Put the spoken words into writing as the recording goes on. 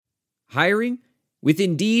Hiring? With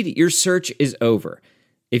Indeed, your search is over.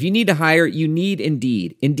 If you need to hire, you need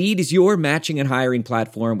Indeed. Indeed is your matching and hiring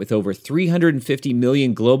platform with over 350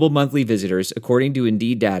 million global monthly visitors, according to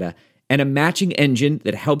Indeed data, and a matching engine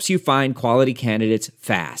that helps you find quality candidates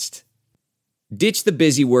fast. Ditch the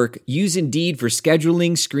busy work. Use Indeed for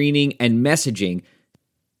scheduling, screening, and messaging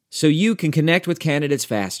so you can connect with candidates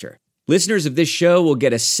faster. Listeners of this show will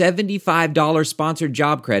get a $75 sponsored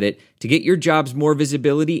job credit to get your jobs more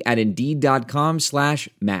visibility at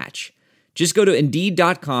Indeed.com/match. Just go to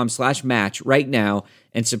Indeed.com/match right now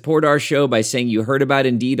and support our show by saying you heard about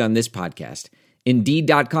Indeed on this podcast.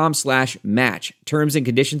 Indeed.com/match. Terms and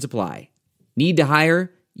conditions apply. Need to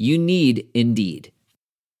hire? You need Indeed.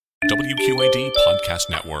 WQAD Podcast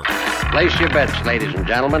Network. Place your bets, ladies and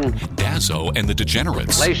gentlemen. Dazzo and the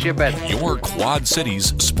Degenerates. Place your bets. Your Quad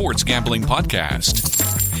Cities sports gambling podcast.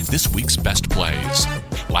 This week's best plays,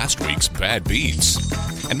 last week's bad beats,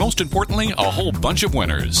 and most importantly, a whole bunch of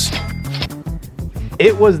winners.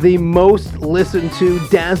 It was the most listened to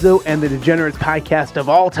Dazzo and the Degenerates podcast of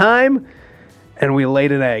all time, and we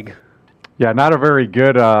laid an egg. Yeah, not a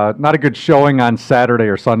good showing on Saturday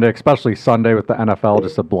or Sunday, especially Sunday with the NFL,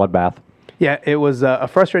 just a bloodbath. Yeah, it was a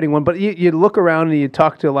frustrating one, but you look around and you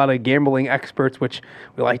talk to a lot of gambling experts, which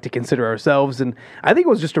we like to consider ourselves, and I think it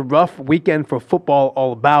was just a rough weekend for football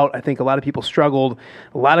all about. I think a lot of people struggled,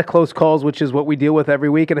 a lot of close calls, which is what we deal with every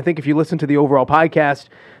week, and I think if you listen to the overall podcast,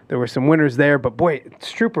 there were some winners there, but boy,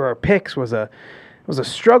 Strooper, our picks was a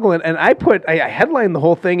struggle, and I headlined the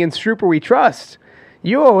whole thing in Strooper We Trust.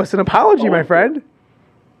 You owe us an apology, my friend.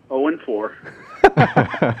 0-4.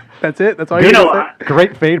 That's it? That's all you know?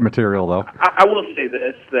 Great fade material, though. I will say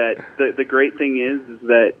this, that the great thing is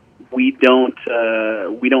that we don't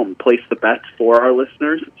place the bets for our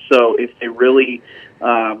listeners. So if they really,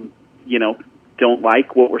 don't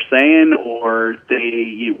like what we're saying, or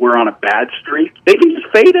we're on a bad streak, they can just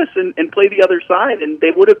fade us and play the other side, and they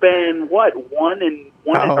would have been 11-1.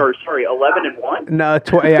 No,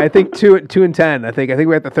 I think 2-10. I think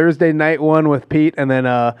we had the Thursday night one with Pete, and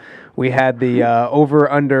then we had the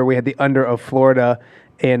over/under. We had the under of Florida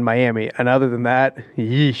and Miami, and other than that,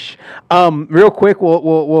 yeesh. Real quick,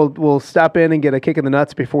 we'll stop in and get a kick in the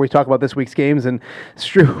nuts before we talk about this week's games. And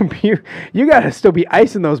Stroop, you got to still be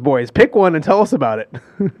icing those boys. Pick one and tell us about it.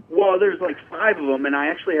 Well, there's like 5 of them, and I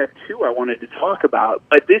actually have 2 I wanted to talk about.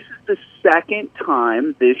 But this is the second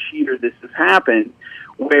time this year this has happened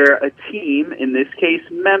where a team, in this case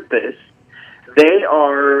Memphis,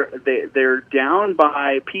 they're down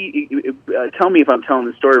by tell me if I'm telling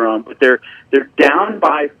the story wrong, but they're down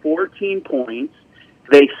by 14 points.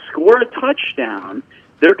 They score a touchdown.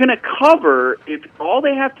 They're going to cover if all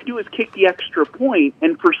they have to do is kick the extra point,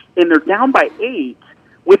 and they're down by 8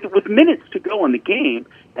 with minutes to go in the game,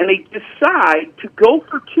 and they decide to go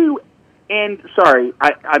for 2. And sorry,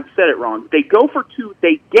 I've said it wrong. They go for 2.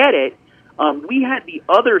 They get it. We had the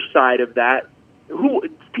other side of that.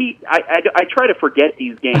 Pete, I try to forget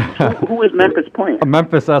these games. Who is Memphis playing?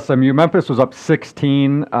 Memphis SMU. Memphis was up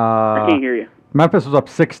 16. I can't hear you. Memphis was up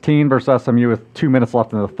 16 versus SMU with 2 minutes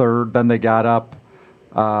left in the third. Then they got up.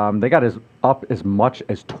 Up as much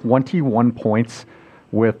as 21 points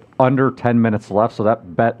with under 10 minutes left. So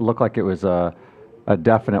that bet looked like it was a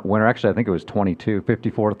definite winner. Actually, I think it was 22,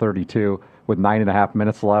 54-32 with 9.5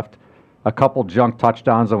 minutes left. A couple junk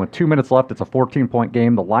touchdowns, and with 2 minutes left, it's a 14-point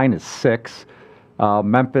game. The line is 6.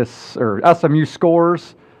 Memphis or SMU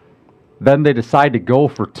scores. Then they decide to go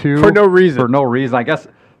for 2 for no reason. I guess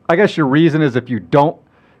your reason is if you don't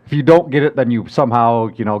get it, then you somehow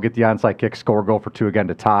get the onside kick, score, go for 2 again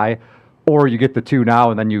to tie, or you get the 2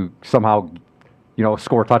 now and then you somehow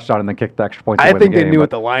score a touchdown and then kick the extra point. I think they knew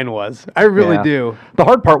what the line was. I really do. The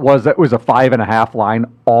hard part was that it was a 5.5 line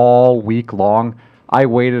all week long. I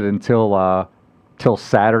waited until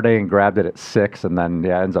Saturday and grabbed it at 6, and then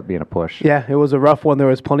it ends up being a push. Yeah, it was a rough one. There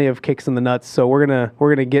was plenty of kicks in the nuts, so we're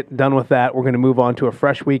gonna get done with that. We're gonna move on to a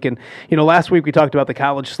fresh week. And last week we talked about the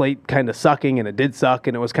college slate kind of sucking, and it did suck,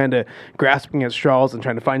 and it was kind of grasping at straws and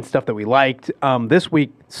trying to find stuff that we liked. This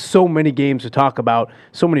week, so many games to talk about,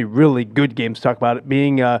 so many really good games to talk about. It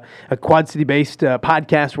being a Quad City-based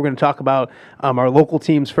podcast, we're going to talk about our local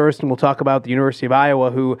teams first, and we'll talk about the University of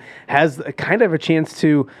Iowa, who has kind of a chance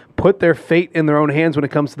to put their fate in their own hands when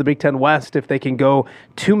it comes to the Big Ten West if they can go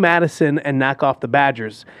to Madison and knock off the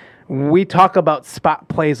Badgers. We talk about spot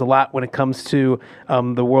plays a lot when it comes to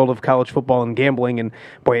the world of college football and gambling, and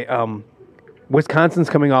boy, Wisconsin's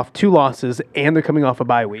coming off 2 losses, and they're coming off a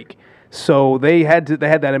bye week. So they had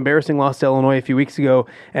that embarrassing loss to Illinois a few weeks ago,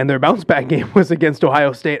 and their bounce back game was against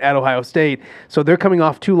Ohio State at Ohio State. So they're coming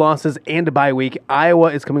off 2 losses and a bye week.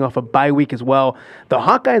 Iowa is coming off a bye week as well. The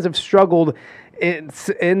Hawkeyes have struggled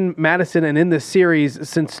in Madison and in this series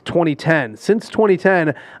since 2010. Since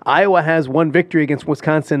 2010, Iowa has 1 victory against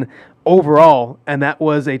Wisconsin overall, and that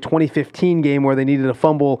was a 2015 game where they needed a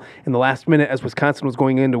fumble in the last minute as Wisconsin was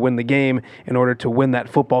going in to win the game in order to win that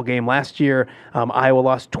football game. Last year, Iowa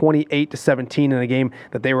lost 28-17 in a game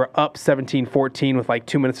that they were up 17-14 with like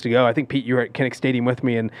 2 minutes to go. I think, Pete, you were at Kinnick Stadium with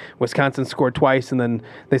me, and Wisconsin scored twice, and then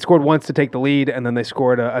they scored once to take the lead, and then they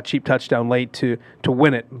scored a cheap touchdown late to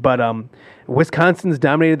win it. But Wisconsin's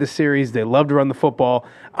dominated the series. They love to run the football.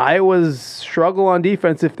 Iowa's struggle on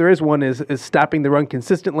defense, if there is one, is stopping the run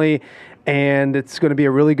consistently, and it's going to be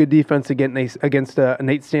a really good defense against a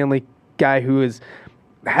Nate Stanley guy who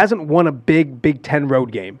hasn't won a Big Ten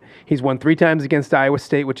road game. He's won 3 times against Iowa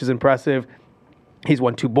State, which is impressive. He's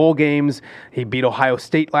won 2 bowl games. He beat Ohio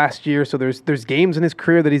State last year. So there's games in his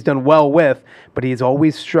career that he's done well with, but he's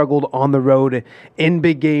always struggled on the road in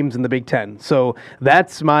big games in the Big Ten. So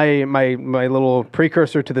that's my little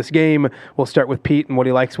precursor to this game. We'll start with Pete and what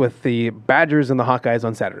he likes with the Badgers and the Hawkeyes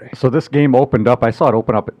on Saturday. So this game opened up, I saw it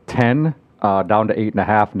open up at 10, down to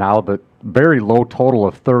 8.5 now. The very low total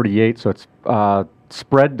of 38, so it's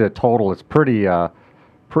spread to total. It's pretty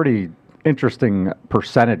interesting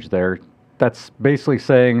percentage there. That's basically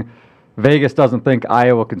saying Vegas doesn't think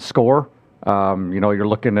Iowa can score. You're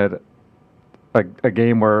looking at a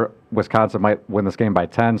game where Wisconsin might win this game by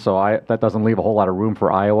 10, so that doesn't leave a whole lot of room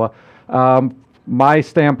for Iowa. My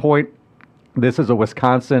standpoint, this is a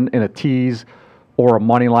Wisconsin in a tease or a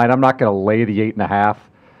money line. I'm not going to lay the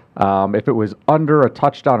 8.5. If it was under a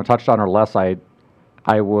touchdown or less,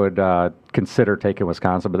 I would consider taking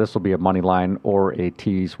Wisconsin, but this will be a money line or a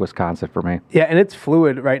tease Wisconsin for me. Yeah, and it's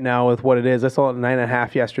fluid right now with what it is. I saw it at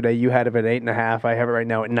 9.5 yesterday. You had it at 8.5. I have it right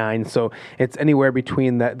now at 9, so it's anywhere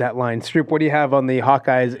between that line. Stroop, what do you have on the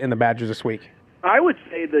Hawkeyes and the Badgers this week? I would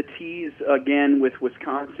say the tease again with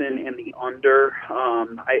Wisconsin and the under.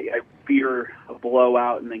 I fear a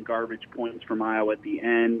blowout and then garbage points from Iowa at the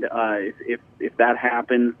end. If that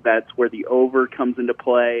happens, that's where the over comes into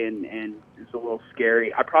play, and it's a little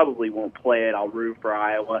scary. I probably won't play it. I'll root for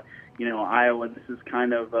Iowa. Iowa. This is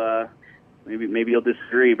kind of maybe you'll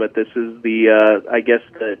disagree, but this is the I guess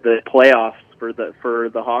the playoffs for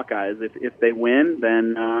the Hawkeyes. If they win,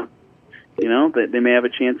 then. They may have a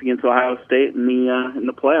chance against Ohio State in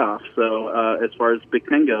the playoffs. So as far as Big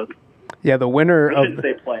Ten goes, yeah, the winner of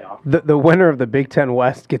the winner of the Big Ten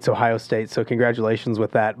West gets Ohio State. So congratulations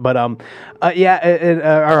with that. But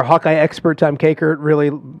our Hawkeye expert Tom Kakert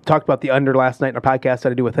really talked about the under last night in our podcast. Had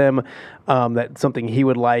to do with him. That's something he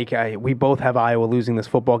would like. We both have Iowa losing this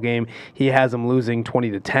football game. He has them losing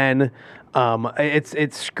 20-10.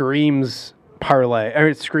 It screams parlay, or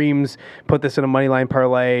it screams put this in a money line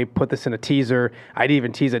parlay, put this in a teaser. I'd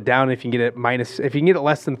even tease it down if you can get it if you can get it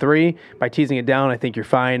less than 3 by teasing it down. I think you're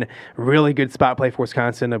fine. Really good spot play for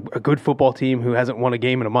Wisconsin, a good football team who hasn't won a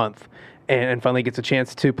game in a month and finally gets a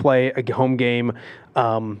chance to play a home game.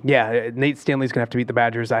 Nate Stanley's gonna have to beat the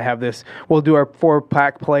Badgers. I have this. We'll do our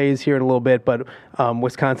 4-pack plays here in a little bit, but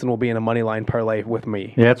Wisconsin will be in a money line parlay with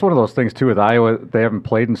me. Yeah, it's one of those things too with Iowa. They haven't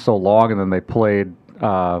played in so long, and then they played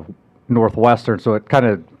Northwestern, so it kind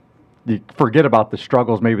of, you forget about the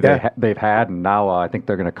struggles maybe they've had, and now I think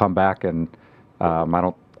they're going to come back, and I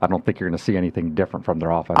don't think you're going to see anything different from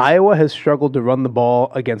their offense. Iowa has struggled to run the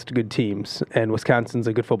ball against good teams, and Wisconsin's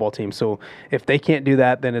a good football team. So if they can't do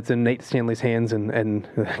that, then it's in Nate Stanley's hands, and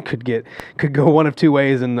could go one of 2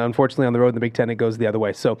 ways. And unfortunately, on the road in the Big Ten, it goes the other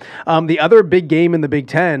way. So the other big game in the Big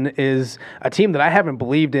Ten is a team that I haven't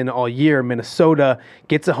believed in all year. Minnesota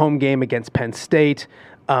gets a home game against Penn State.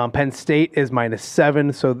 Penn State is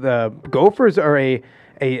 -7, so the Gophers are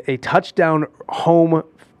a touchdown home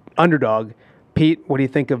underdog. Pete, what do you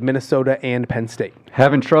think of Minnesota and Penn State?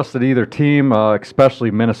 Haven't trusted either team,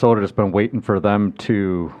 especially Minnesota. Just been waiting for them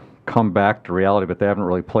to come back to reality, but they haven't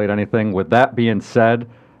really played anything. With that being said,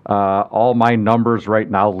 all my numbers right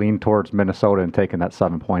now lean towards Minnesota and taking that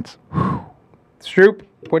 7 points. Stroop,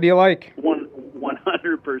 what do you like?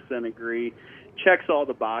 100% agree. Checks all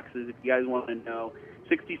the boxes. If you guys want to know,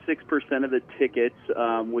 66% of the tickets,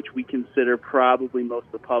 which we consider probably most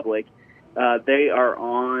of the public, they are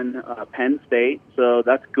on Penn State, so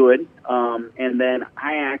that's good. And then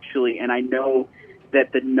I know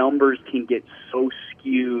that the numbers can get so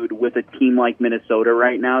skewed with a team like Minnesota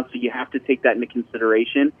right now, so you have to take that into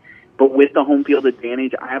consideration. But with the home field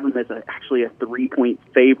advantage, I have them as actually a 3-point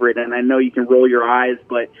favorite. And I know you can roll your eyes,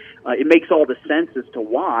 but it makes all the sense as to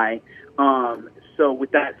why. So with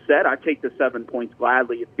that said, I take the 7 points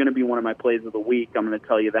gladly. It's going to be one of my plays of the week. I'm going to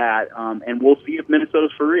tell you that. And we'll see if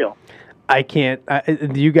Minnesota's for real. I can't.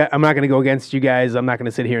 I'm not going to go against you guys. I'm not going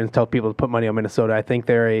to sit here and tell people to put money on Minnesota. I think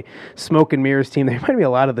they're a smoke and mirrors team. They remind me a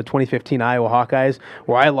lot of the 2015 Iowa Hawkeyes,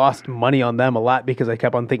 where I lost money on them a lot because I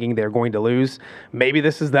kept on thinking they're going to lose. Maybe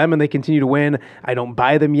this is them and they continue to win. I don't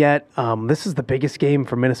buy them yet. This is the biggest game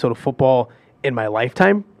for Minnesota football in my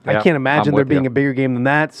lifetime. Yeah, I can't imagine there being you. a bigger game than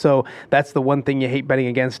that. So that's the one thing you hate betting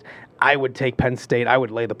against. I would take Penn State. I would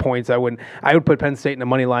lay the points. I would put Penn State in the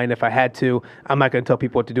money line if I had to. I'm not going to tell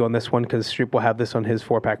people what to do on this one because Streep will have this on his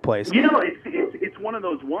 4-pack plays. It's one of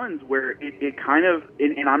those ones where it kind of,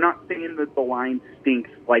 and I'm not saying that the line stinks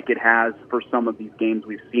like it has for some of these games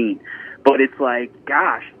we've seen, but it's like,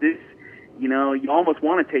 gosh, this, you almost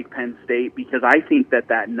want to take Penn State because I think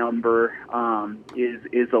that number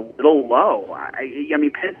is a little low. I mean,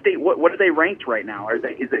 Penn State. What are they ranked right now? Are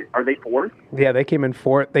they fourth? Yeah, they came in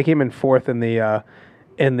fourth. They came in fourth in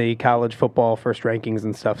the college football first rankings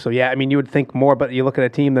and stuff. So yeah, I mean, you would think more, but you look at a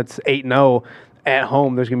team that's 8-0 at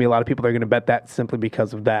home. There's going to be a lot of people that are going to bet that simply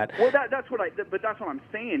because of that. Well, that's what I'm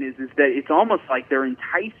saying is that it's almost like they're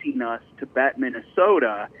enticing us to bet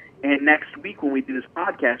Minnesota. And next week when we do this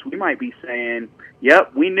podcast, we might be saying,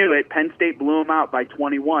 yep, we knew it. Penn State blew them out by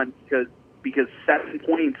 21 because 7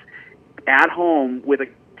 points at home with a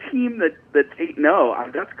team that's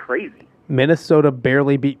 8-0. That's crazy. Minnesota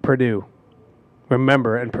barely beat Purdue.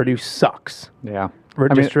 Remember, and Purdue sucks. Yeah.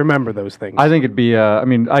 Remember those things. I think it'd be,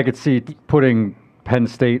 I could see putting Penn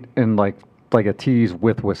State in like a tease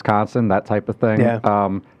with Wisconsin, that type of thing.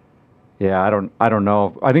 Yeah. Yeah, I don't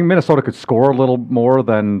know. I think Minnesota could score a little more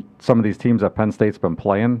than some of these teams that Penn State's been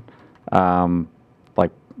playing,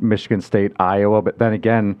 like Michigan State, Iowa. But then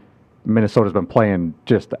again, Minnesota's been playing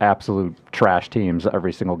just absolute trash teams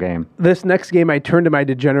every single game. This next game, I turn to my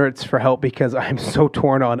degenerates for help because I'm so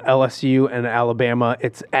torn on LSU and Alabama.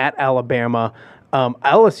 It's at Alabama.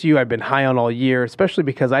 LSU I've been high on all year, especially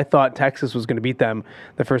because I thought Texas was going to beat them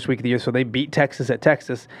the first week of the year, so they beat Texas at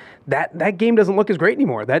Texas. That game doesn't look as great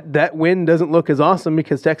anymore. That win doesn't look as awesome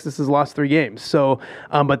because Texas has lost 3 games. So,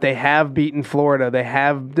 but they have beaten Florida. They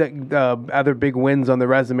have other big wins on the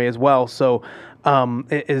resume as well. So,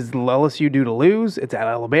 is LSU due to lose? It's at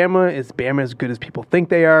Alabama. Is Bama as good as people think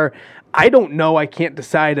they are? I don't know. I can't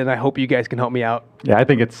decide, and I hope you guys can help me out. Yeah, I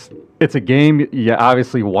think it's a game you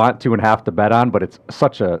obviously want to and have to bet on, but it's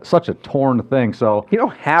such a torn thing. So you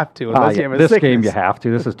don't have to unless you have a this sickness. Game you have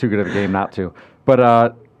to. This is too good of a game not to.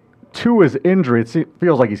 But to his injury, it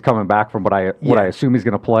feels like he's coming back from what I assume he's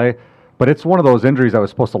going to play. But it's one of those injuries that was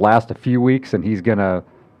supposed to last a few weeks, and they're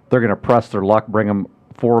gonna press their luck, bring him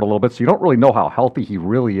forward a little bit. So you don't really know how healthy he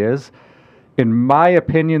really is. In my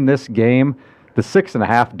opinion, this game, the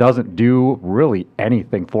 6.5 doesn't do really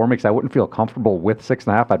anything for me because I wouldn't feel comfortable with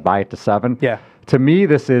 6.5. I'd buy it to 7. Yeah. To me,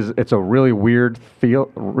 it's a really weird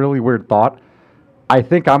thought. I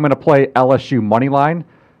think I'm going to play LSU money line,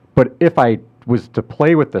 but if I was to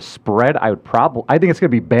play with the spread, I think it's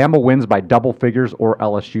going to be Bama wins by double figures or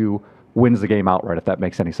LSU wins the game outright. If that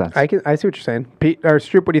makes any sense. I see what you're saying, Pete or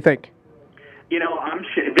Stroop. What do you think?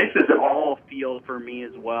 This is all feel for me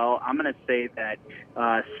as well. I'm going to say that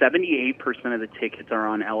 78% of the tickets are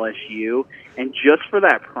on LSU, and just for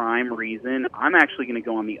that prime reason, I'm actually going to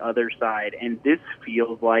go on the other side, and this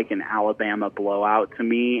feels like an Alabama blowout to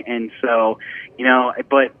me. And so,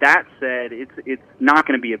 but that said, it's not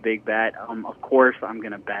going to be a big bet. Of course, I'm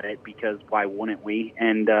going to bet it because why wouldn't we?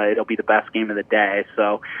 And it'll be the best game of the day.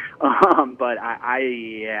 So, but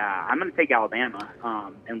I'm going to take Alabama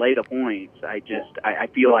and lay the points. I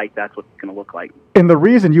feel like that's what it's going to look like. And the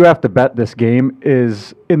reason you have to bet this game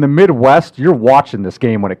is in the Midwest, you're watching this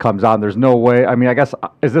game when it comes on. There's no way. I mean, I guess,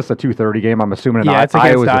 is this a 2:30 game? I'm assuming it's against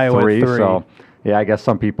Iowa at 3. So, yeah, I guess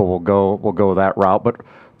some people will go that route. But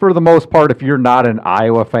for the most part, if you're not an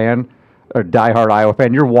Iowa fan, a diehard Iowa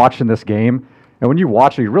fan, you're watching this game. And when you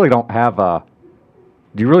watch it, you really don't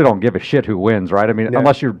give a shit who wins, right? I mean,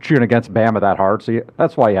 unless you're cheering against Bama that hard. So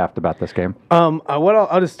that's why you have to bet this game.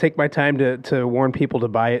 I'll just take my time to warn people to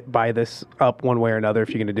buy this up one way or another if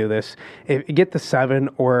you're going to do this. If you get the 7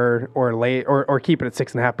 or lay or keep it at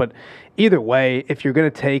 6.5. But either way, if you're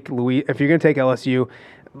going to take LSU,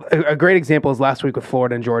 a great example is last week with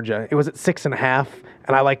Florida and Georgia. It was at 6.5,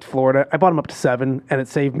 and I liked Florida. I bought them up to 7, and it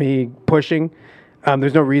saved me pushing.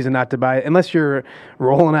 There's no reason not to buy it unless you're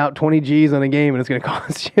rolling out 20 G's on a game and it's going to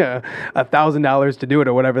cost you $1,000 to do it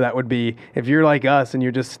or whatever that would be. If you're like us and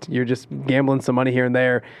you're just gambling some money here and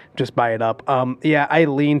there, just buy it up. Yeah, I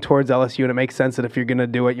lean towards LSU, and it makes sense that if you're going to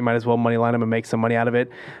do it, you might as well money line them and make some money out of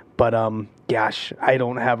it. But gosh, I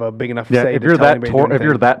don't have a big enough say. If you're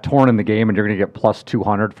that torn in the game and you're going to get plus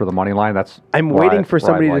 200 for the money line, I'm waiting for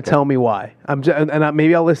somebody to tell me why.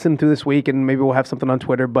 Maybe I'll listen through this week and maybe we'll have something on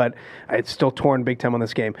Twitter. But it's still torn big time on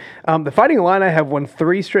this game. The Fighting Illini have won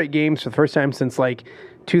 3 straight games for the first time since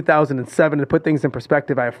 2007. To put things in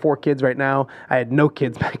perspective, I have 4 kids right now. I had no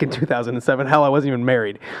kids back in 2007. Hell, I wasn't even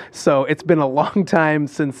married. So it's been a long time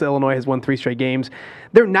since Illinois has won 3 straight games.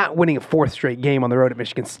 They're not winning a 4th straight game on the road at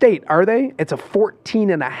Michigan State, are they? It's a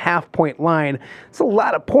 14.5-point line. It's a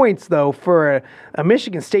lot of points, though, for a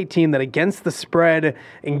Michigan State team that against the spread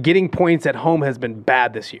and getting points at home has been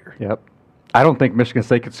bad this year. Yep. I don't think Michigan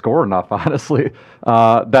State could score enough, honestly.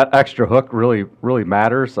 That extra hook really, really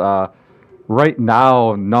matters. Right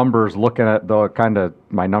now, numbers looking at, though, kind of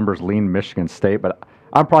my numbers lean Michigan State, but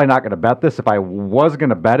I'm probably not going to bet this. If I was going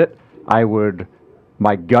to bet it, I would.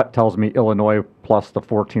 My gut tells me Illinois plus the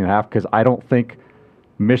 14.5 because I don't think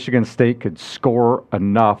Michigan State could score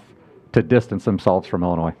enough to distance themselves from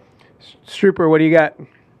Illinois. Strooper, what do you got?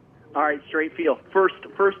 All right, straight field.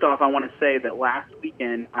 First off, I want to say that last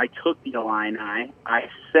weekend I took the Illini. I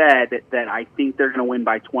said that I think they're going to win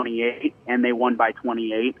by 28, and they won by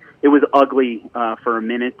 28. It was ugly for a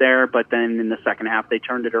minute there, but then in the second half they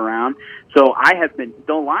turned it around. So I have been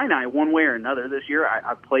the Illini one way or another this year.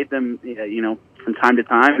 I've played them, from time to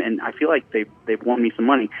time, and I feel like they've won me some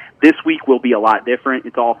money. This week will be a lot different.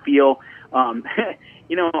 It's all feel.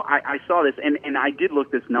 I saw this, and I did look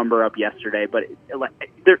this number up yesterday, but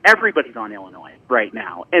everybody's on Illinois right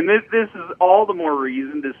now. And this is all the more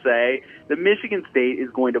reason to say that Michigan State is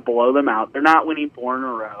going to blow them out. They're not winning 4 in a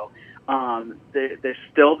row. They're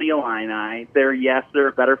still the Illini. They're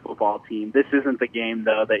a better football team. This isn't the game,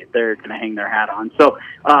 though, that they're going to hang their hat on. So,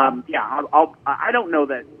 I don't know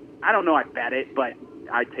that. I don't know I'd bet it, but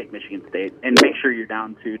I'd take Michigan State and make sure you're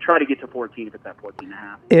down to try to get to 14 if it's at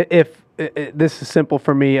 14.5. If this is simple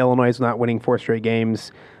for me, Illinois is not winning 4 straight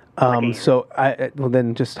games. Then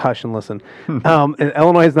just hush and listen.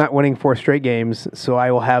 Illinois is not winning 4 straight games, so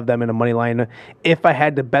I will have them in a money line. If I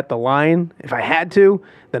had to bet the line,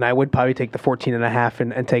 then I would probably take the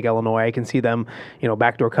 14.5 and take Illinois. I can see them,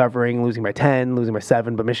 backdoor covering, losing by 10, losing by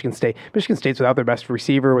 7. But Michigan State's without their best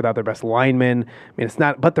receiver, without their best lineman. I mean, it's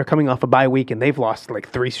not. But they're coming off a bye week and they've lost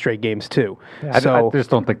 3 straight games too. Yeah, I just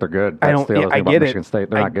don't think they're good. That's the other thing about Michigan State.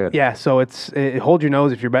 They're not good. Yeah, so hold your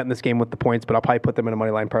nose if you're betting this game with the points. But I'll probably put them in a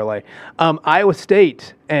money line parlay. Iowa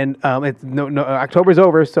State, and October's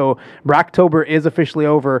over, so Brocktober is officially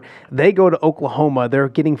over. They go to Oklahoma. They're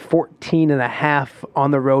getting 14.5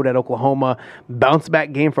 on the road at Oklahoma. Bounce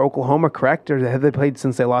back game for Oklahoma, correct? Or have they played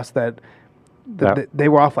since they lost that? They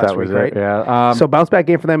were off last week, right? Yeah. So bounce back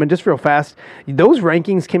game for them. And just real fast, those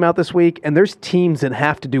rankings came out this week, and there's teams that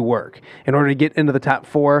have to do work in order to get into the top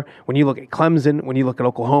 4. When you look at Clemson, when you look at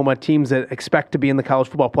Oklahoma, teams that expect to be in the college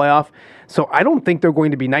football playoff. So I don't think they're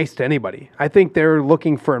going to be nice to anybody. I think they're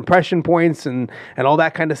looking for impression points and all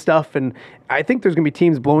that kind of stuff. And I think there's going to be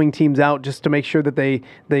teams blowing teams out just to make sure that they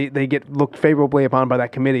get looked favorably upon by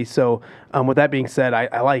that committee. So with that being said,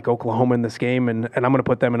 I like Oklahoma in this game, and I'm going to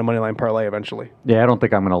put them in a money line parlay eventually. Yeah, I don't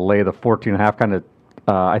think I'm going to lay the 14.5 kind of.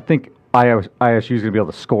 I think ISU is going to be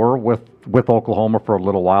able to score with Oklahoma for a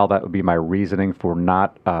little while. That would be my reasoning for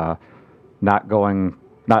not laying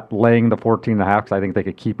the 14.5 because I think they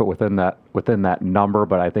could keep it within that number.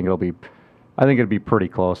 But I think it'll be pretty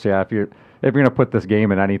close. Yeah, if you're going to put this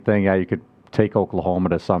game in anything, yeah, you could take Oklahoma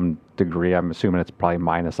to some degree. I'm assuming it's probably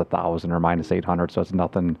minus 1,000 or minus 800, so it's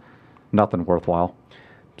nothing worthwhile.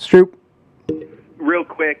 Stroop. Real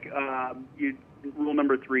quick, rule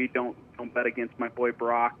number 3: don't bet against my boy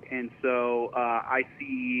Brock. And so I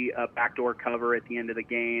see a backdoor cover at the end of the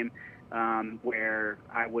game where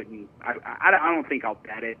I wouldn't. I don't think I'll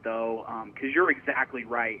bet it though, because you're exactly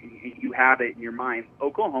right. You have it in your mind.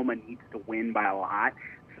 Oklahoma needs to win by a lot,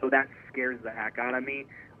 so that scares the heck out of me.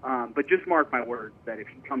 But just mark my words that if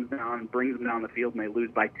he comes down and brings them down the field and they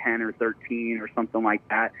lose by 10 or 13 or something like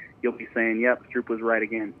that, you'll be saying, "Yep, Stroop was right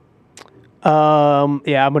again." I'm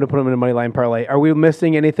going to put them in a money line parlay. Are we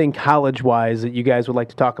missing anything college-wise that you guys would like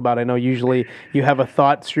to talk about? I know usually you have a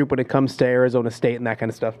thought, Stroop, when it comes to Arizona State and that kind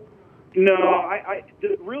of stuff. No,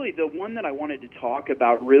 really the one that I wanted to talk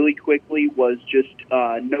about really quickly was just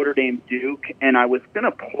Notre Dame Duke, and I was going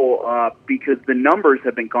to pull up because the numbers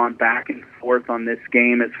have been gone back and forth on this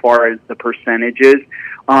game as far as the percentages.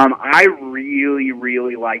 I really,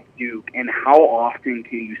 really like Duke, and how often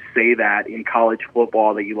can you say that in college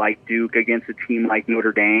football that you like Duke against a team like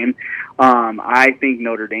Notre Dame? I think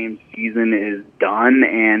Notre Dame's season is done,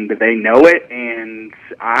 and they know it, and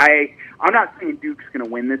I'm not saying Duke's going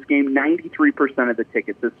to win this game. 93% of the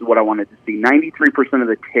tickets, this is what I wanted to see, 93% of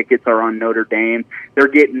the tickets are on Notre Dame. They're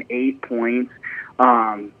getting 8 points.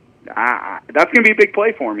 That's going to be a big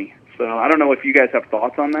play for me. So I don't know if you guys have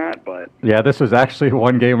thoughts on that, but yeah, this was actually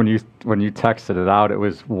one game when you texted it out. It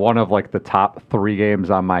was one of like the top 3 games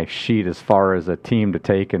on my sheet as far as a team to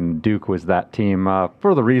take, and Duke was that team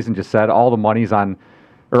for the reason you said. All the money's on,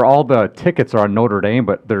 or all the tickets are on Notre Dame,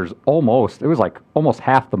 but it was like almost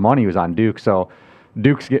half the money was on Duke. So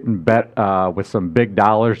Duke's getting bet with some big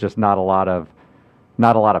dollars, just not a lot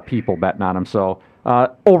of people betting on them. So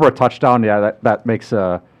over a touchdown, yeah, that makes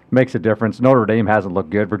a difference. Notre Dame hasn't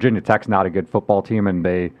looked good. Virginia Tech's not a good football team, and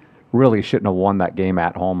they really shouldn't have won that game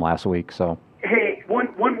at home last week. So hey, one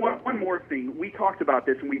more thing. We talked about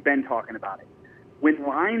this, and we've been talking about it. When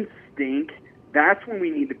lines stink, that's when we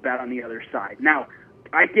need to bet on the other side. Now,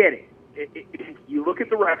 I get it. You look at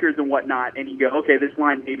the records and whatnot, and you go, okay, this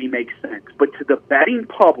line maybe makes sense. But to the betting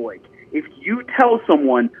public, if you tell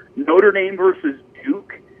someone Notre Dame versus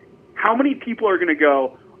Duke, how many people are going to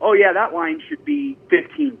go, oh, yeah, that line should be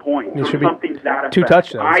 15 points or something to that effect? 2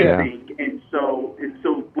 touchdowns, I think. And so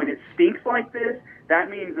when it stinks like this, that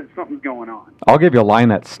means that something's going on. I'll give you a line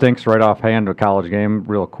that stinks right offhand to a college game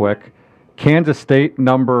real quick. Kansas State,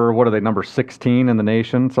 number 16 in the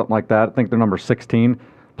nation, something like that. I think they're number 16,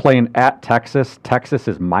 playing at Texas. Texas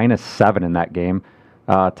is -7 in that game.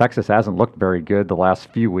 Texas hasn't looked very good the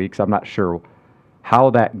last few weeks. I'm not sure how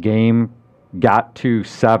that game got to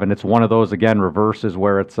 7. It's one of those, again, reverses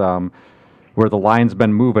where it's where the line's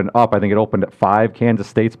been moving up. I think it opened at 5. Kansas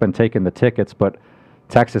State's been taking the tickets, but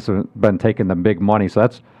Texas has been taking the big money. So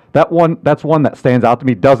that's one that stands out to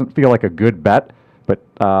me. Doesn't feel like a good bet, but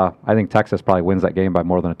I think Texas probably wins that game by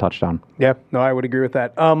more than a touchdown. Yeah, no, I would agree with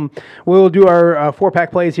that. We'll do our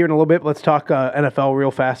 4-pack plays here in a little bit. Let's talk NFL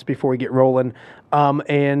real fast before we get rolling.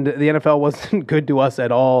 And the NFL wasn't good to us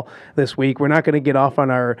at all this week. We're not going to get off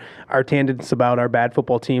on our tangents about our bad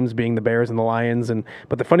football teams being the Bears and the Lions.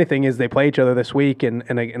 But the funny thing is they play each other this week in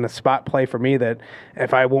a spot play for me that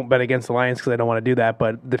if I won't bet against the Lions because I don't want to do that,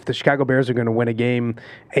 but if the Chicago Bears are going to win a game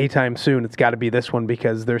anytime soon, it's got to be this one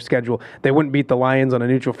because their schedule, they wouldn't beat the Lions on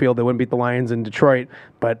a neutral field. They wouldn't beat the Lions in Detroit.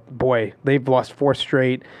 But, boy, they've lost 4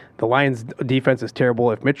 straight. The Lions' defense is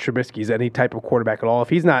terrible. If Mitch Trubisky's any type of quarterback at all, if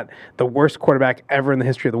he's not the worst quarterback ever in the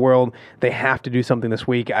history of the world, they have to do something this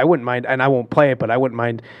week. I wouldn't mind, and I won't play it, but I wouldn't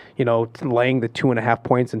mind, laying the 2.5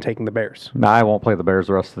 points and taking the Bears. No, I won't play the Bears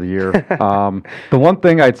the rest of the year. The one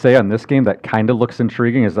thing I'd say on this game that kind of looks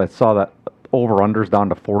intriguing is I saw that over-under's down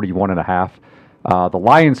to 41.5. The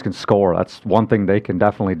Lions can score. That's one thing they can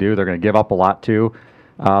definitely do. They're going to give up a lot, too.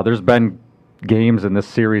 There's been games in this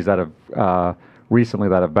series that have recently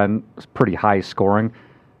that have been pretty high scoring.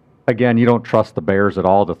 Again, you don't trust the Bears at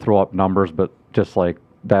all to throw up numbers, but just like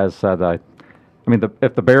Daz said,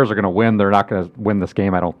 if the Bears are going to win, they're not going to win this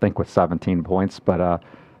game, I don't think, with 17 points. But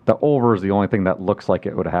the over is the only thing that looks like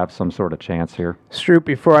it would have some sort of chance here. Stroop,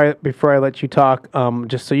 before I let you talk,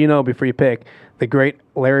 just so you know, before you pick, the great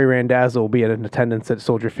Larry Randazzo will be in attendance at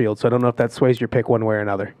Soldier Field, so I don't know if that sways your pick one way or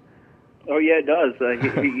another. Oh, yeah, it does.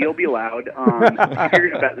 He'll be loud. If you're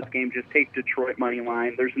going to bet this game, just take Detroit money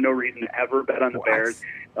line. There's no reason to ever bet on the Bears.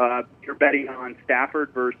 You're betting on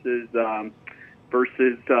Stafford versus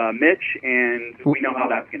Mitch, and we know how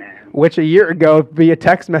that's going to end. Which a year ago, via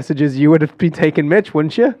text messages, you would have been taking Mitch,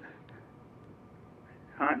 wouldn't you?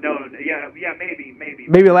 Maybe.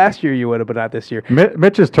 Maybe last year you would have, but not this year.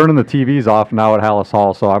 Mitch is turning the TVs off now at Hallis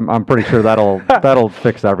Hall, so I'm pretty sure that'll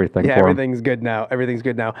fix everything. Yeah, for everything's him. good now. Everything's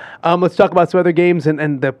good now. Let's talk about some other games,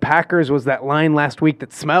 and the Packers was that line last week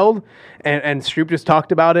that smelled, and Stroop just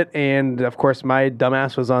talked about it, and of course my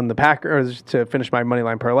dumbass was on the Packers to finish my money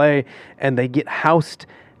line parlay, and they get housed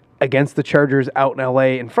against the Chargers out in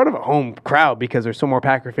L.A. in front of a home crowd because there's so more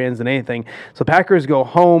Packer fans than anything. So Packers go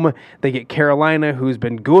home. They get Carolina, who's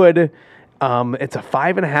been good. It's a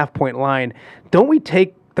 5.5-point line. Don't we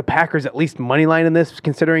take the Packers at least money line in this,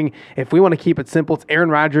 considering if we want to keep it simple, it's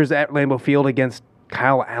Aaron Rodgers at Lambeau Field against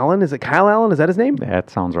Kyle Allen. Is it Kyle Allen? Is that his name? Yeah,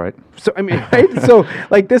 that sounds right. So, right? So,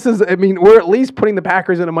 we're at least putting the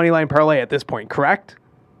Packers in a money line parlay at this point, correct?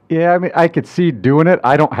 Yeah, I could see doing it.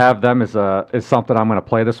 I don't have them as something I'm going to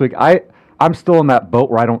play this week. I I'm still in that boat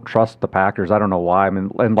where I don't trust the Packers. I don't know why. I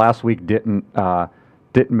mean, and last week didn't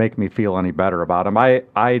make me feel any better about them.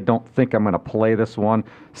 I don't think I'm going to play this one.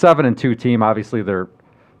 7-2 team. Obviously, they're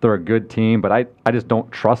a good team, but I just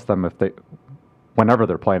don't trust them whenever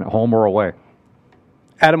they're playing at home or away.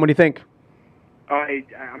 Adam, what do you think?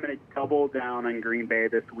 I'm going to double down on Green Bay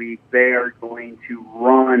this week. They are going to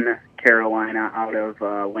run Carolina out of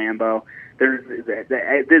Lambeau.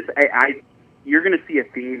 You're going to see a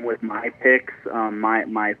theme with my picks,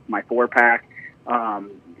 my 4-pack.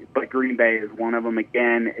 But Green Bay is one of them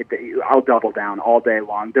again. I'll double down all day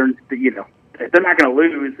long. They're not going to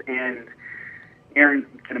lose, and Aaron's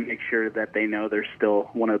going to make sure that they know they're still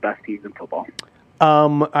one of the best teams in football.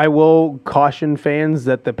 I will caution fans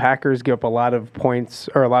that the Packers give up a lot of points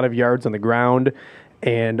or a lot of yards on the ground,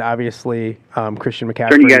 and obviously Christian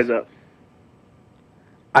McCaffrey. Turn you guys up.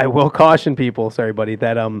 I will caution people, sorry, buddy,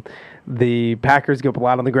 that the Packers give up a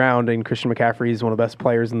lot on the ground, and Christian McCaffrey is one of the best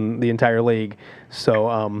players in the entire league.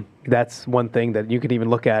 So that's one thing that you could even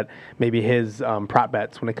look at, maybe his prop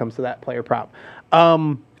bets when it comes to that player prop.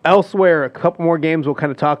 Elsewhere, a couple more games we'll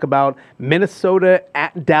kind of talk about. Minnesota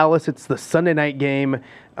at Dallas. It's the Sunday night game.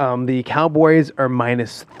 The Cowboys are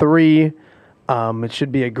 -3. It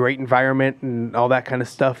should be a great environment and all that kind of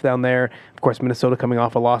stuff down there. Of course, Minnesota coming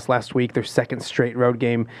off a loss last week, their second straight road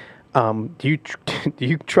game. Do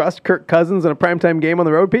you trust Kirk Cousins in a primetime game on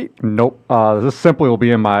the road, Pete? Nope. This simply will be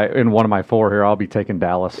in one of my 4 here. I'll be taking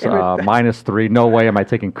Dallas. -3. No way am I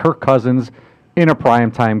taking Kirk Cousins in a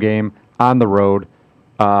primetime game on the road.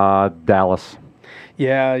 Dallas.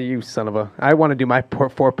 Yeah, you son of a... I want to do my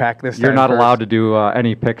 4-pack this time. You're not first. allowed to do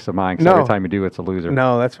any picks of mine, because every time you do, it's a loser.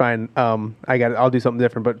 No, that's fine. I'll do something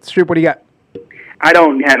different. But Stroop, what do you got? I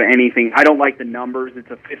don't have anything. I don't like the numbers.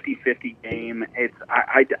 It's a 50-50 game.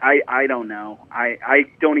 I don't know. I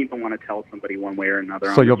don't even want to tell somebody one way or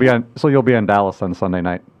another. So you'll be on Dallas on Sunday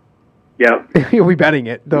night. Yeah. You'll be betting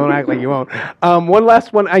it. Don't act like you won't. One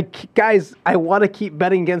last one. I want to keep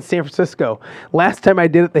betting against San Francisco. Last time I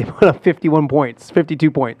did it, they put up 52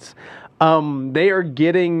 points. They're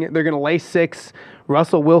going to lay 6.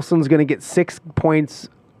 Russell Wilson's going to get 6 points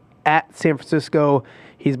at San Francisco.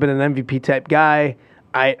 He's been an MVP type guy.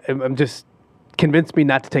 I'm just convinced me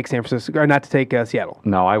not to take San Francisco or not to take Seattle.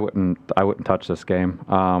 No, I wouldn't touch this game.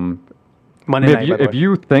 Monday night. If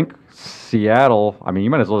you think Seattle, I mean, you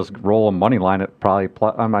might as well just roll a money line at probably.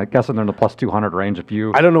 I'm guessing they're in the +200 range. I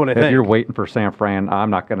don't know what I think. If you're waiting for San Fran, I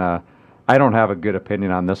don't have a good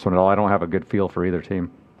opinion on this one at all. I don't have a good feel for either team,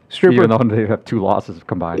 even though they have 2 losses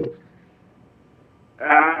combined.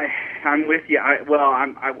 I'm with you. I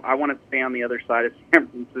want to stay on the other side of San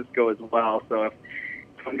Francisco as well. So if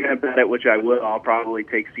I'm going to bet it, which I will, I'll probably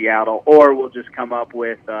take Seattle, or we'll just come up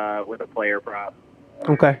with a player prop.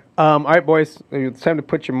 Okay. All right, boys. It's time to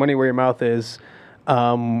put your money where your mouth is.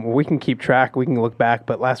 We can keep track. We can look back,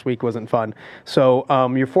 but last week wasn't fun. So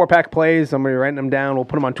your 4-pack plays, I'm going to be writing them down. We'll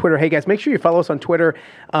put them on Twitter. Hey, guys, make sure you follow us on Twitter.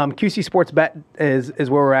 QC Sports Bet is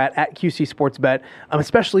where we're at QC Sports Bet,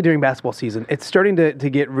 especially during basketball season. It's starting to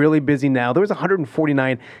get really busy now. There was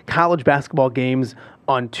 149 college basketball games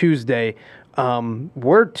on Tuesday.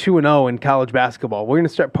 We're 2-0 in college basketball. We're going to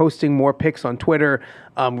start posting more picks on Twitter.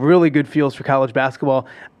 Really good feels for college basketball.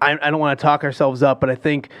 I don't want to talk ourselves up, but I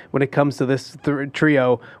think when it comes to this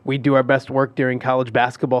trio, we do our best work during college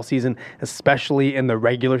basketball season, especially in the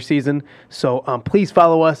regular season. So please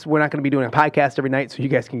follow us. We're not going to be doing a podcast every night, so you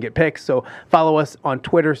guys can get picks. So follow us on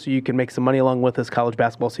Twitter so you can make some money along with us college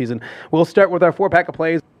basketball season. We'll start with our 4-pack of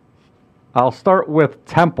plays. I'll start with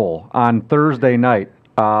Temple on Thursday night.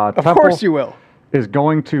 Of course you will. Is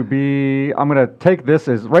going to be, I'm going to take this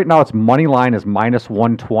as, right now its money line is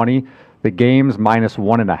 -120. The game's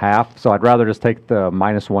 -1.5. So I'd rather just take the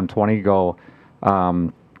 -120, go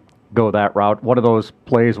that route. One of those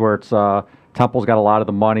plays where it's Temple's got a lot of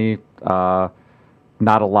the money,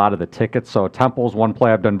 not a lot of the tickets. So Temple's one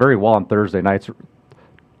play I've done very well on Thursday nights.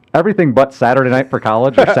 Everything but Saturday night for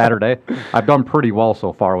college or Saturday, I've done pretty well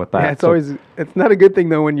so far with that. Yeah, it's not a good thing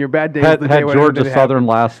though when your bad day is the day had when Georgia Southern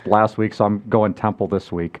last week, so I'm going Temple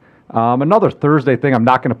this week. Another Thursday thing, I'm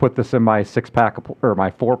not going to put this in my 6-pack or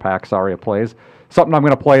my 4-pack, of plays. Something I'm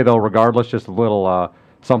going to play though, regardless, just a little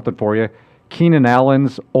something for you. Keenan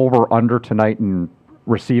Allen's over/under tonight in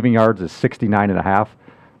receiving yards is 69.5.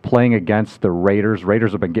 Playing against the Raiders.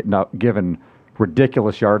 Raiders have been given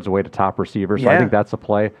ridiculous yards away to top receivers. So I think that's a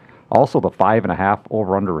play. Also, the 5.5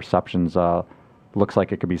 over/under receptions looks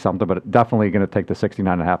like it could be something, but definitely going to take the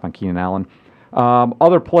 69.5 on Keenan Allen.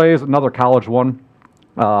 Other plays, another college one.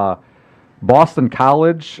 Boston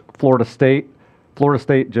College, Florida State. Florida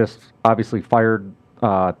State just obviously fired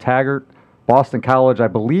Taggart. Boston College, I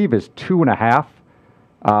believe, is 2.5.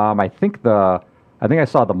 I think I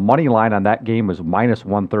saw the money line on that game was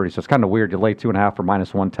 -130. So it's kind of weird. You lay 2.5 for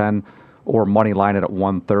 -110, or money line it at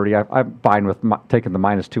 130. I'm fine with taking the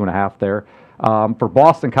 -2.5 there. For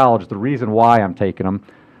Boston College, the reason why I'm taking them.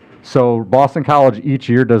 So Boston College each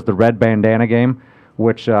year does the red bandana game,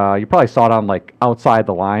 which you probably saw it on like Outside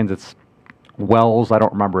the Lines. It's Wells, I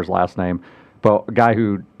don't remember his last name, but a guy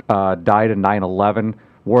who died in 9/11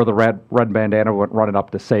 wore the red bandana, went running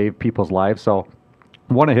up to save people's lives. So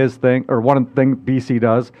one thing BC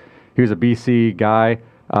does, he was a BC guy.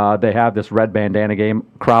 They have this red bandana game,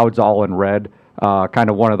 crowds all in red,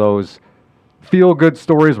 kind of one of those feel-good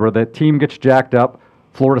stories where the team gets jacked up.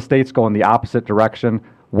 Florida State's going the opposite direction.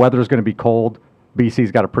 Weather's going to be cold.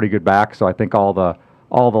 BC's got a pretty good back, so I think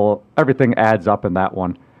everything adds up in that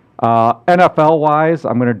one. NFL-wise,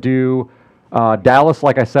 I'm going to do Dallas,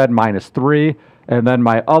 like I said, -3, and then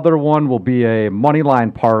my other one will be a money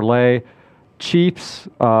line parlay. Chiefs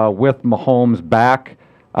with Mahomes back.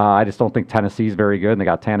 I just don't think Tennessee's very good, and they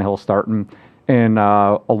got Tannehill starting. And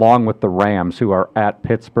along with the Rams, who are at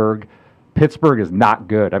Pittsburgh. Pittsburgh is not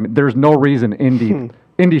good. I mean, there's no reason Indy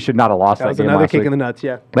should not have lost that game last week. That was another kick in the nuts,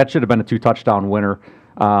 yeah. That should have been a 2-touchdown winner.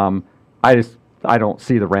 I don't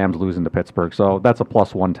see the Rams losing to Pittsburgh, so that's a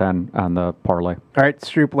 +110 on the parlay. All right,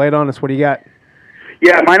 Stroop, lay it on us. What do you got?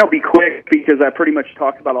 Yeah, mine will be quick because I pretty much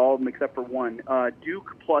talked about all of them except for one.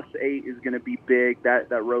 Duke +8 is going to be big. That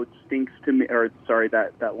road stinks to me,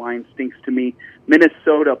 that line stinks to me.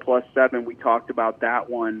 Minnesota +7. We talked about that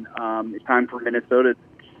one. It's time for Minnesota to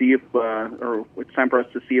see if, or it's time for us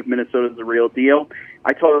to see if Minnesota's the real deal.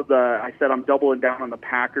 I said I'm doubling down on the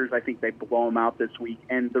Packers. I think they blow them out this week.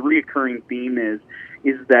 And the reoccurring theme is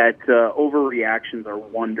that overreactions are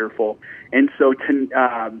wonderful. And so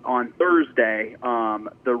on Thursday,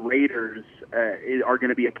 the Raiders are going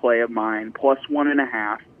to be a play of mine,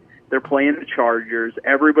 +1.5. They're playing the Chargers.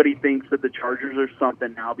 Everybody thinks that the Chargers are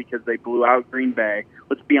something now because they blew out Green Bay.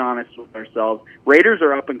 Let's be honest with ourselves. Raiders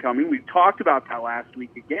are up and coming. We've talked about that last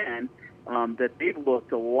week again, that they've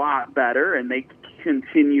looked a lot better, and they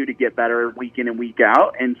continue to get better week in and week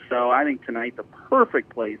out. And so I think tonight the perfect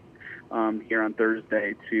place here on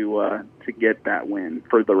Thursday to get that win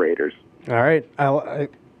for the Raiders. All right. I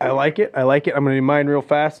like it. I'm going to do mine real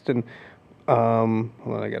fast. And hold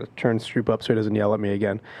on, I got to turn Stroop up so he doesn't yell at me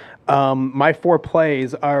again. My 4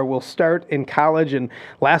 plays we'll start in college, and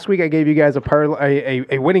last week I gave you guys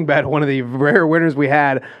a winning bet, one of the rare winners we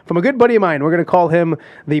had from a good buddy of mine. We're going to call him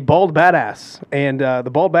the Bald Badass, and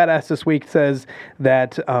the Bald Badass this week says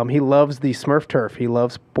that he loves the Smurf turf. He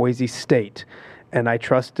loves Boise State, and I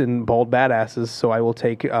trust in Bald Badasses, so I will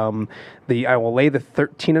take I will lay the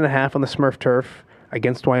 13.5 on the Smurf turf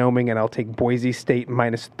against Wyoming, and I'll take Boise State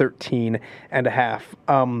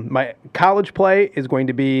 -13.5. My college play is going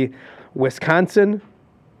to be Wisconsin,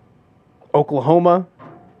 Oklahoma,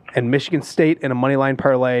 and Michigan State in a moneyline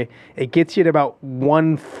parlay. It gets you to about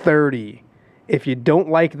 130. If you don't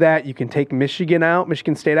like that, you can take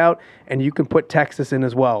Michigan State out, and you can put Texas in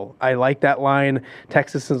as well. I like that line.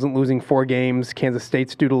 Texas isn't losing 4 games. Kansas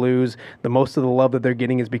State's due to lose. Most of the love that they're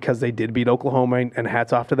getting is because they did beat Oklahoma, and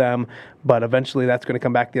hats off to them. But eventually that's going to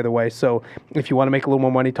come back the other way. So if you want to make a little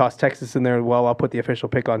more money, toss Texas in there as well. I'll put the official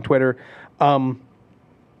pick on Twitter.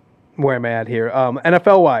 Where am I at here?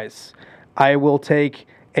 NFL-wise, I will take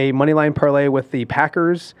a moneyline parlay with the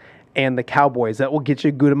Packers and the Cowboys. That will get you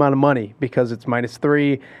a good amount of money because it's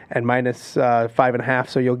 -3 and -5.5,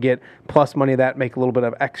 so you'll get plus money. That make a little bit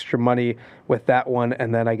of extra money with that one,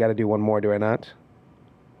 and then I got to do one more, do I not?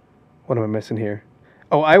 What am I missing here?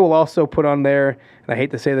 Oh, I will also put on there, and I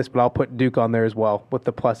hate to say this, but I'll put Duke on there as well with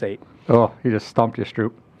the +8. Oh, he just stumped you,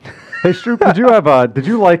 Stroop. Hey, Stroop, did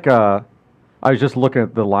you like, I was just looking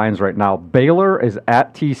at the lines right now. Baylor is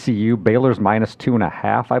at TCU. Baylor's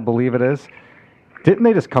 -2.5, I believe it is. Didn't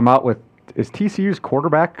they just come out with, is TCU's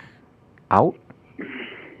quarterback out?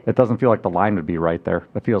 It doesn't feel like the line would be right there.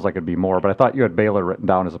 It feels like it'd be more, but I thought you had Baylor written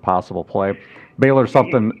down as a possible play. Baylor's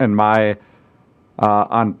something in my,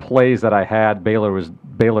 on plays that I had,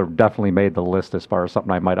 Baylor definitely made the list as far as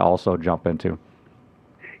something I might also jump into.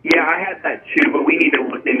 Yeah, I had that too, but we need to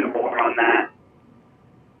look into more on that.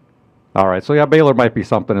 All right, so yeah, Baylor might be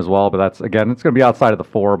something as well, but that's, again, it's going to be outside of the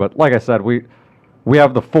 4, but like I said, we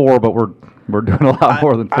have the 4, but we're doing a lot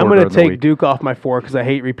more than 4. I'm going to take Duke off my 4 because I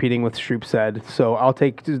hate repeating what Stroop said. So I'll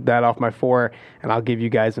take that off my 4, and I'll give you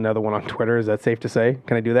guys another one on Twitter. Is that safe to say?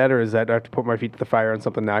 Can I do that, or is that I have to put my feet to the fire on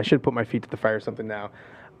something now? I should put my feet to the fire on something now.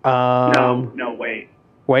 No, wait.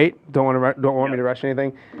 Wait? Don't want me to rush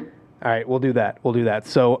anything? All right, we'll do that.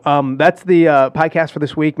 So that's the podcast for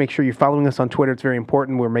this week. Make sure you're following us on Twitter. It's very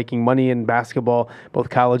important. We're making money in basketball, both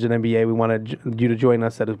college and NBA. We wanted you to join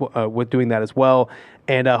us with doing that as well.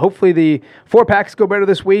 And hopefully the 4-packs go better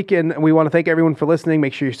this week. And we want to thank everyone for listening.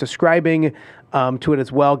 Make sure you're subscribing to it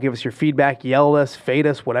as well. Give us your feedback. Yell at us, fade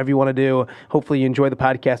us, whatever you want to do. Hopefully you enjoy the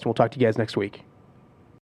podcast, and we'll talk to you guys next week.